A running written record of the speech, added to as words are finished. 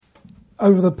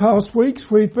Over the past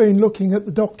weeks, we've been looking at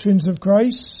the doctrines of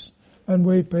grace, and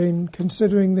we've been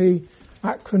considering the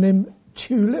acronym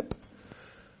TULIP.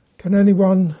 Can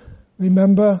anyone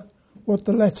remember what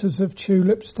the letters of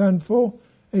TULIP stand for?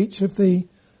 Each of the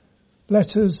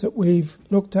letters that we've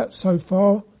looked at so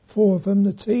far, 4 of them,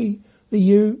 the T, the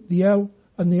U, the L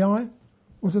and the I,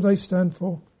 what do they stand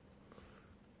for?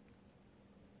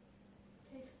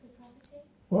 Total depravity.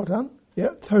 Well done. Yeah,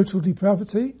 total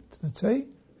depravity to the T.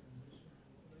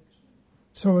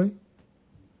 Sorry.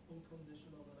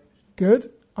 Unconditional election.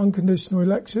 Good. Unconditional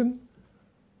election.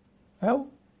 L.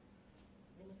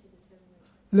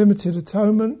 Limited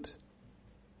atonement.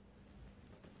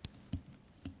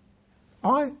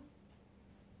 I.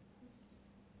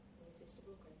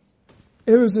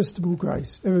 Irresistible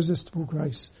grace. Irresistible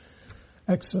grace.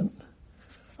 Excellent.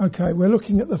 Okay, we're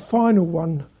looking at the final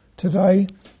one today.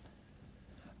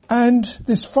 And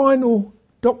this final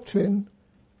doctrine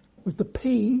with the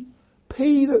P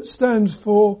that stands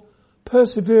for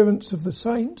perseverance of the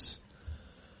saints.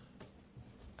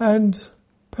 And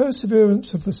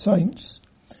perseverance of the saints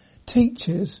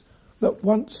teaches that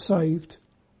once saved,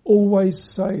 always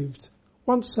saved.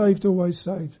 Once saved, always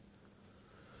saved.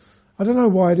 I don't know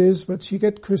why it is, but you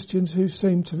get Christians who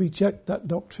seem to reject that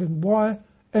doctrine. Why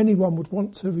anyone would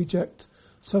want to reject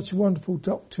such a wonderful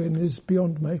doctrine is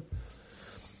beyond me.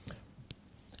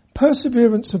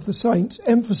 Perseverance of the saints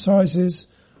emphasizes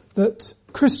that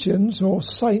Christians or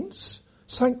saints,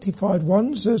 sanctified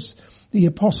ones, as the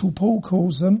Apostle Paul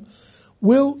calls them,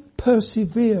 will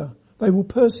persevere. They will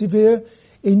persevere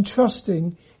in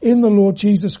trusting in the Lord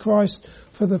Jesus Christ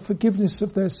for the forgiveness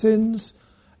of their sins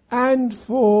and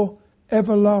for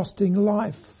everlasting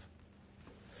life.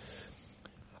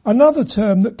 Another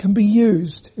term that can be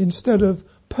used instead of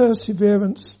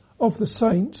perseverance of the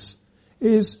saints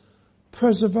is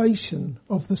preservation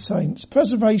of the saints.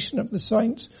 Preservation of the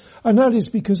saints. And that is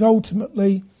because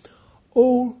ultimately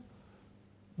all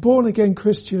born again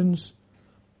Christians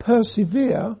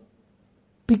persevere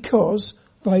because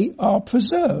they are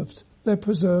preserved. They're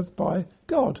preserved by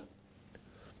God.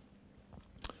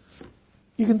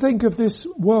 You can think of this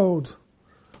world.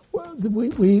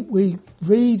 We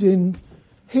read in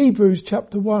Hebrews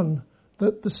chapter 1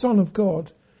 that the Son of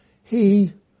God,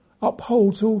 He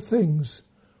upholds all things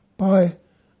by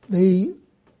the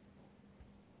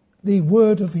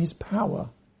word of His power.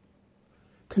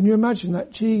 Can you imagine that?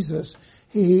 Jesus,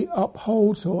 He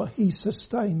upholds or He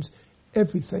sustains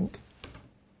everything.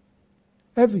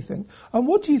 Everything. And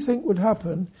what do you think would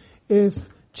happen if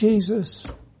Jesus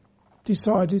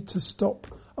decided to stop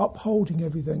upholding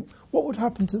everything? What would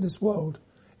happen to this world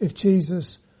if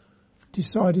Jesus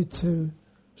decided to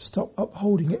stop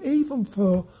upholding it, even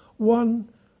for one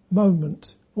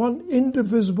moment, one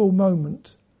indivisible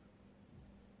moment?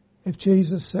 If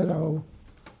Jesus said, "Oh,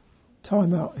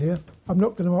 time out here, I'm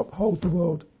not going to uphold the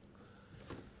world,"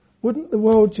 wouldn't the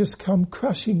world just come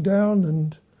crashing down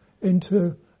and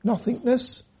into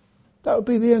nothingness? That would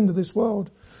be the end of this world.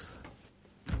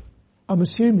 I'm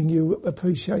assuming you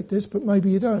appreciate this, but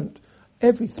maybe you don't.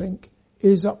 Everything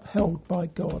is upheld by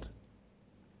God.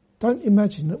 Don't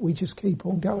imagine that we just keep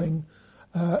on going,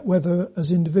 whether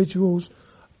as individuals,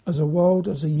 as a world,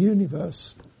 as a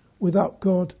universe, without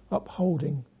God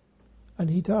upholding. And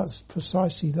He does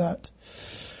precisely that.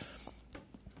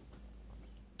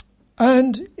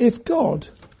 And if God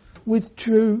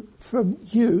withdrew from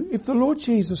you, if the Lord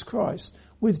Jesus Christ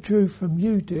withdrew from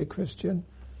you, dear Christian,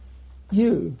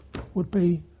 you would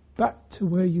be back to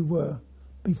where you were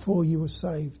before you were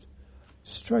saved.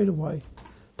 Straight away.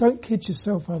 Don't kid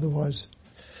yourself otherwise.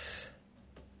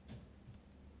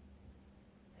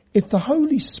 If the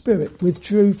Holy Spirit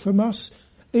withdrew from us,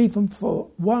 even for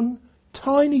one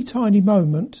tiny, tiny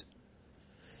moment,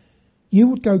 you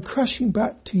would go crashing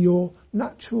back to your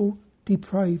natural,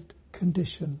 depraved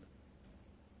condition.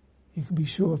 You can be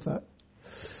sure of that.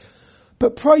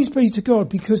 But praise be to God,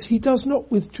 because He does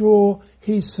not withdraw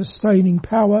His sustaining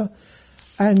power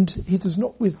and He does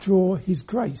not withdraw His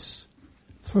grace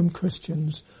from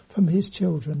Christians, from His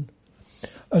children.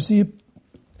 As the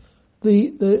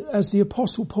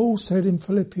Apostle Paul said in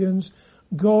Philippians,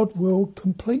 God will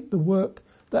complete the work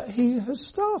that He has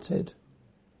started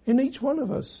in each one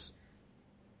of us.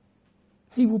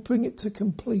 He will bring it to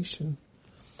completion.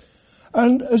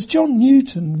 And as John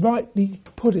Newton rightly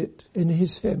put it in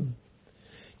his hymn,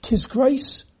 "'Tis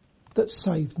grace that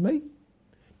saved me,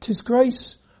 'tis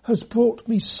grace has brought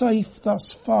me safe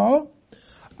thus far,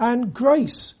 and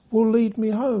grace will lead me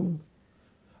home."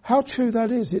 How true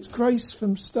that is. It's grace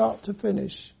from start to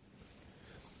finish.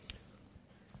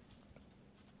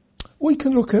 We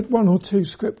can look at one or two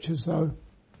scriptures though.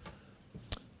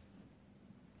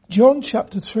 John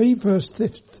chapter 3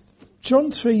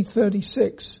 John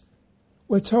 3:36,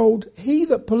 we're told, he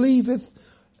that believeth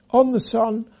on the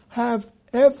Son have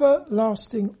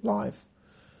everlasting life.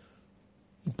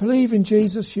 You believe in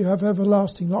Jesus, you have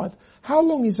everlasting life. How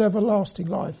long is everlasting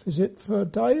life? Is it for a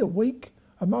day, a week,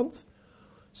 a month?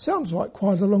 Sounds like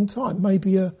quite a long time,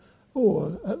 maybe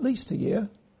at least a year.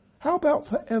 How about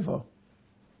forever?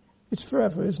 It's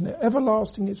forever, isn't it?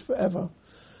 Everlasting is forever.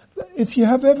 If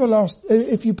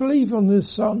you believe on the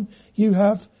Son, you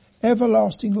have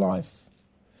everlasting life.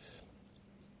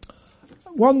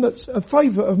 One that's a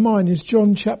favourite of mine is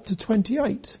John chapter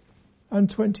 28 and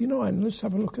 29. Let's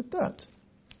have a look at that.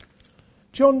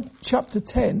 John chapter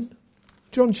 10.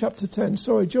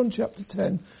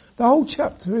 The whole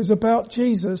chapter is about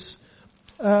Jesus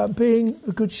being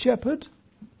a good shepherd,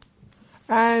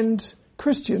 and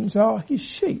Christians are his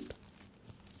sheep.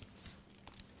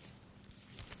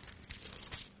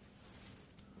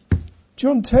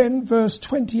 John 10 verse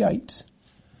 28.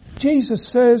 Jesus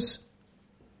says,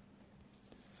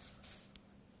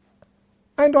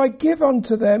 and I give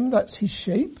unto them, that's his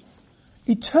sheep,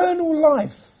 eternal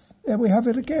life. There we have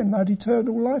it again, that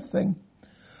eternal life thing.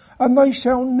 And they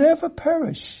shall never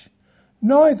perish,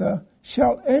 neither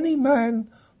shall any man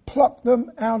pluck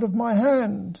them out of my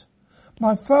hand.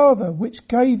 My Father, which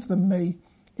gave them me,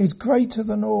 is greater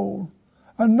than all,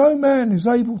 and no man is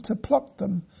able to pluck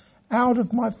them out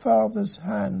of my Father's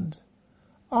hand.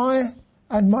 I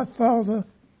and my Father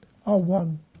are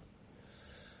one.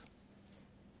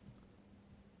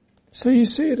 So you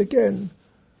see it again.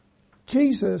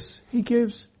 Jesus, he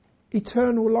gives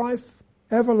eternal life,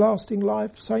 everlasting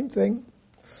life, same thing.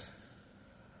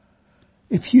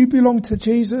 If you belong to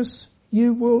Jesus,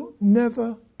 you will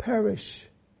never perish.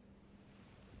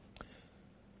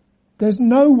 There's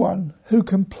no one who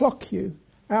can pluck you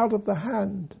out of the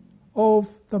hand of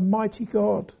the mighty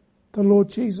God, the Lord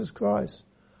Jesus Christ.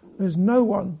 There's no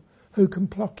one who can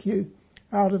pluck you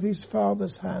out of his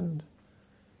Father's hand.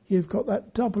 You've got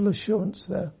that double assurance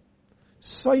there.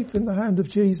 Safe in the hand of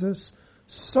Jesus,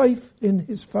 safe in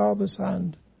his Father's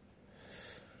hand.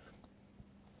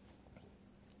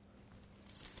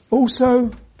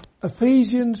 Also,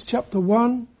 Ephesians chapter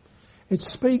 1, it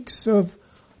speaks of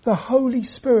the Holy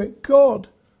Spirit, God,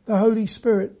 the Holy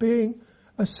Spirit being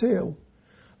a seal.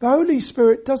 The Holy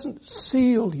Spirit doesn't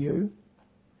seal you.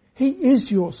 He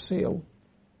is your seal.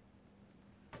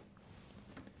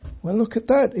 Well, look at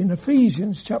that in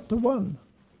Ephesians chapter 1.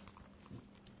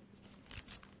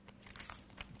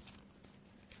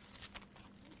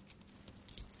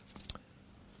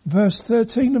 Verse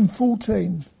 13 and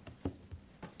 14.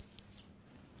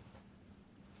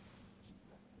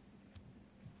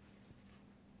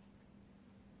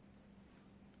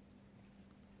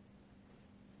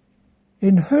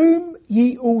 In whom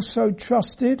ye also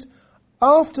trusted,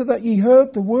 after that ye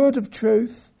heard the word of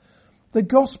truth, the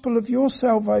gospel of your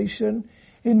salvation,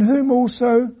 in whom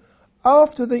also,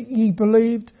 after that ye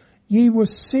believed, ye were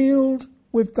sealed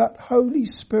with that Holy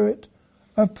Spirit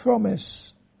of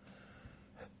promise,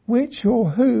 which or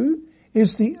who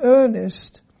is the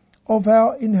earnest of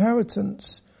our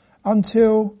inheritance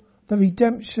until the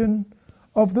redemption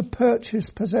of the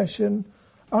purchased possession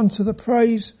unto the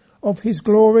praise of his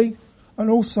glory. And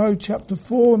also chapter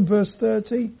 4 and verse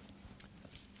 30.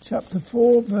 Chapter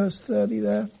 4 verse 30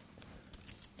 there.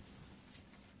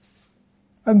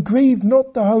 And grieve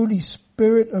not the Holy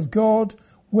Spirit of God,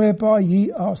 whereby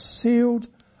ye are sealed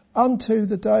unto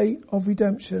the day of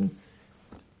redemption.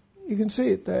 You can see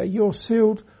it there. You're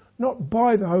sealed not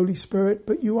by the Holy Spirit,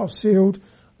 but you are sealed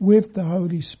with the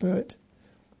Holy Spirit.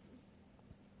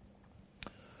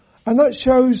 And that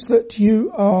shows that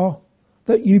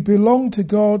you belong to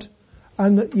God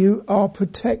and that you are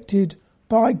protected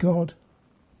by God.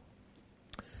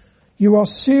 You are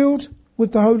sealed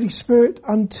with the Holy Spirit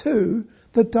unto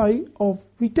the day of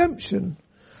redemption.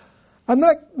 And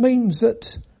that means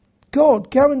that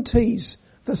God guarantees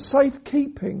the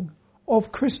safekeeping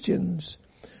of Christians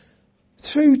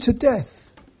through to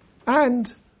death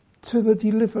and to the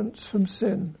deliverance from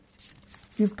sin.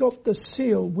 You've got the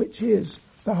seal, which is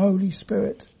the Holy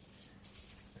Spirit.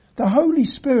 The Holy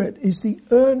Spirit is the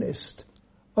earnest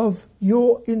of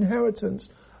your inheritance,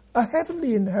 a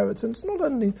heavenly inheritance, not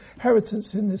an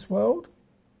inheritance in this world.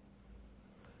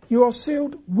 You are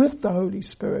sealed with the Holy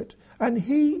Spirit, and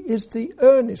he is the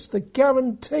earnest, the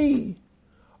guarantee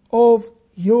of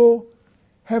your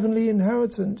heavenly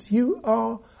inheritance. You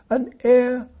are an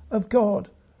heir of God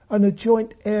and a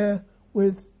joint heir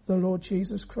with the Lord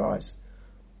Jesus Christ.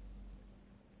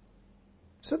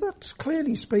 So that's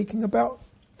clearly speaking about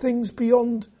things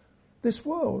beyond this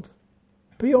world,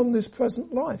 beyond this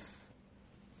present life.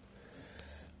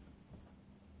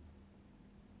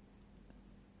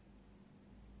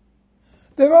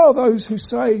 There are those who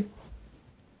say,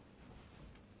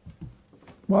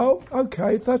 well,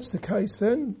 okay, if that's the case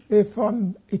then, if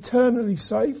I'm eternally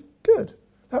safe, good.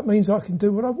 That means I can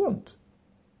do what I want.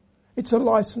 It's a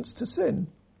license to sin.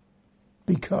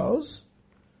 Because,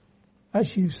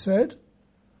 as you said,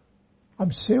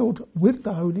 I'm sealed with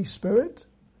the Holy Spirit,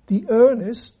 the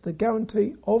earnest, the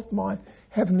guarantee of my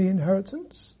heavenly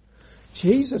inheritance.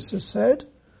 Jesus has said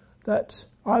that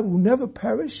I will never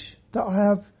perish, that I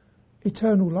have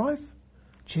eternal life.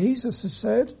 Jesus has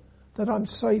said that I'm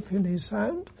safe in his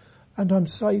hand and I'm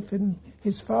safe in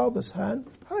his Father's hand.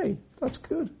 Hey, that's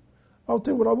good. I'll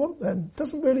do what I want then.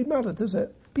 Doesn't really matter, does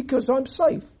it? Because I'm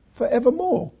safe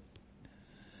forevermore.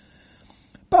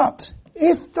 But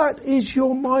if that is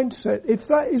your mindset, if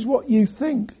that is what you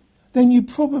think, then you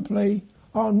probably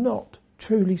are not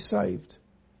truly saved.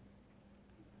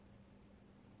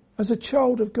 As a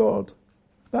child of God,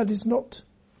 that is not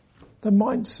the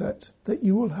mindset that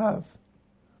you will have.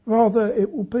 Rather,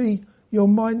 it will be your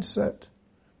mindset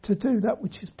to do that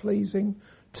which is pleasing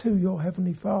to your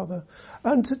Heavenly Father,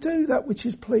 and to do that which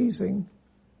is pleasing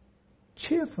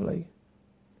cheerfully,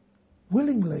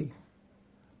 willingly,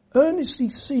 earnestly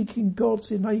seeking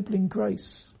God's enabling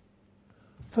grace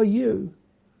for you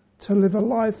to live a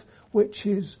life which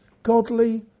is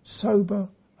godly, sober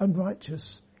and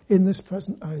righteous in this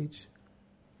present age.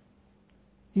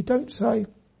 You don't say,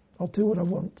 I'll do what I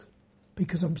want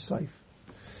because I'm safe.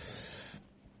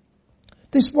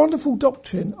 This wonderful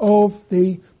doctrine of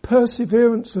the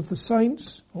perseverance of the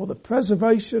saints, or the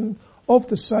preservation of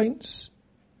the saints,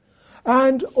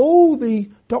 and all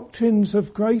the doctrines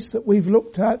of grace that we've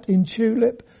looked at in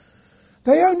Tulip,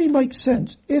 they only make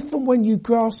sense if and when you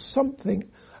grasp something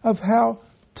of how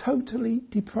totally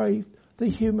depraved the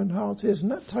human heart is.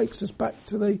 And that takes us back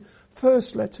to the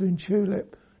first letter in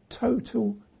Tulip,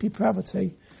 total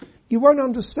depravity. You won't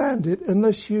understand it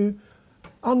unless you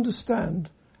understand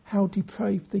how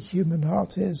depraved the human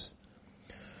heart is.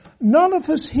 None of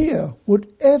us here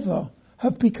would ever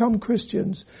have become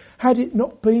Christians had it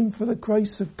not been for the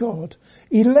grace of God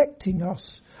electing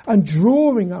us and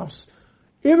drawing us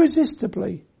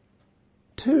irresistibly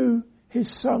to his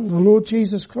Son, the Lord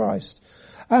Jesus Christ,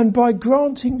 and by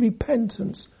granting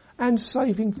repentance and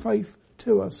saving faith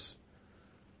to us.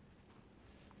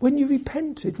 When you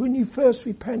repented, when you first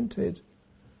repented,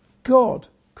 God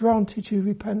granted you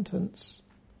repentance.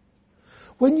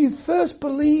 When you first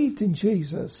believed in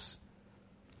Jesus,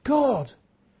 God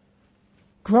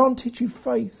granted you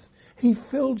faith. He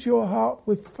filled your heart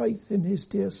with faith in his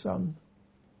dear Son.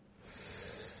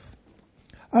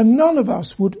 And none of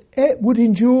us would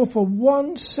endure for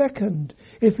 1 second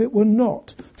if it were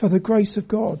not for the grace of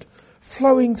God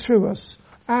flowing through us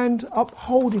and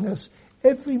upholding us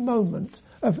every moment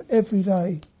of every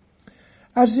day.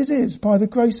 As it is by the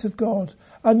grace of God,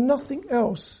 and nothing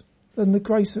else than the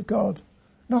grace of God,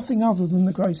 nothing other than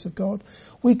the grace of God,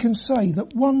 we can say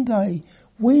that one day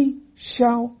we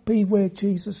shall be where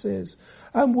Jesus is,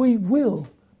 and we will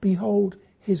behold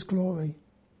his glory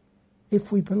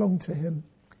if we belong to him.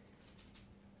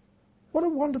 What a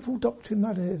wonderful doctrine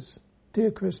that is, dear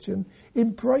Christian.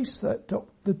 Embrace that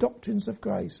the doctrines of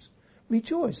grace.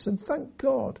 Rejoice and thank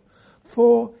God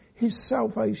for his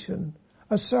salvation,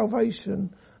 a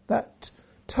salvation that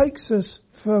takes us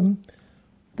from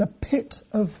the pit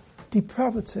of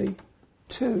depravity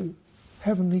to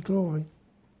heavenly glory.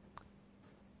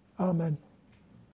 Amen.